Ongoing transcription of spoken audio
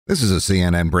This is a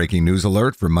CNN breaking news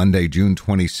alert for Monday, June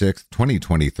 26,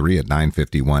 2023 at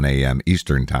 9:51 a.m.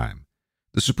 Eastern Time.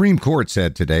 The Supreme Court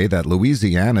said today that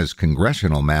Louisiana's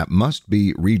congressional map must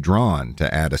be redrawn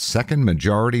to add a second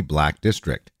majority black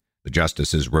district. The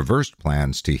justices reversed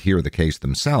plans to hear the case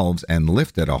themselves and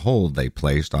lifted a hold they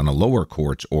placed on a lower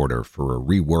court's order for a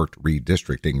reworked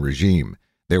redistricting regime.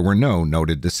 There were no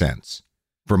noted dissents.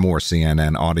 For more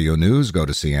CNN audio news, go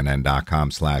to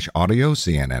cnn.com/audio,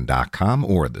 cnn.com,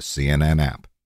 or the CNN app.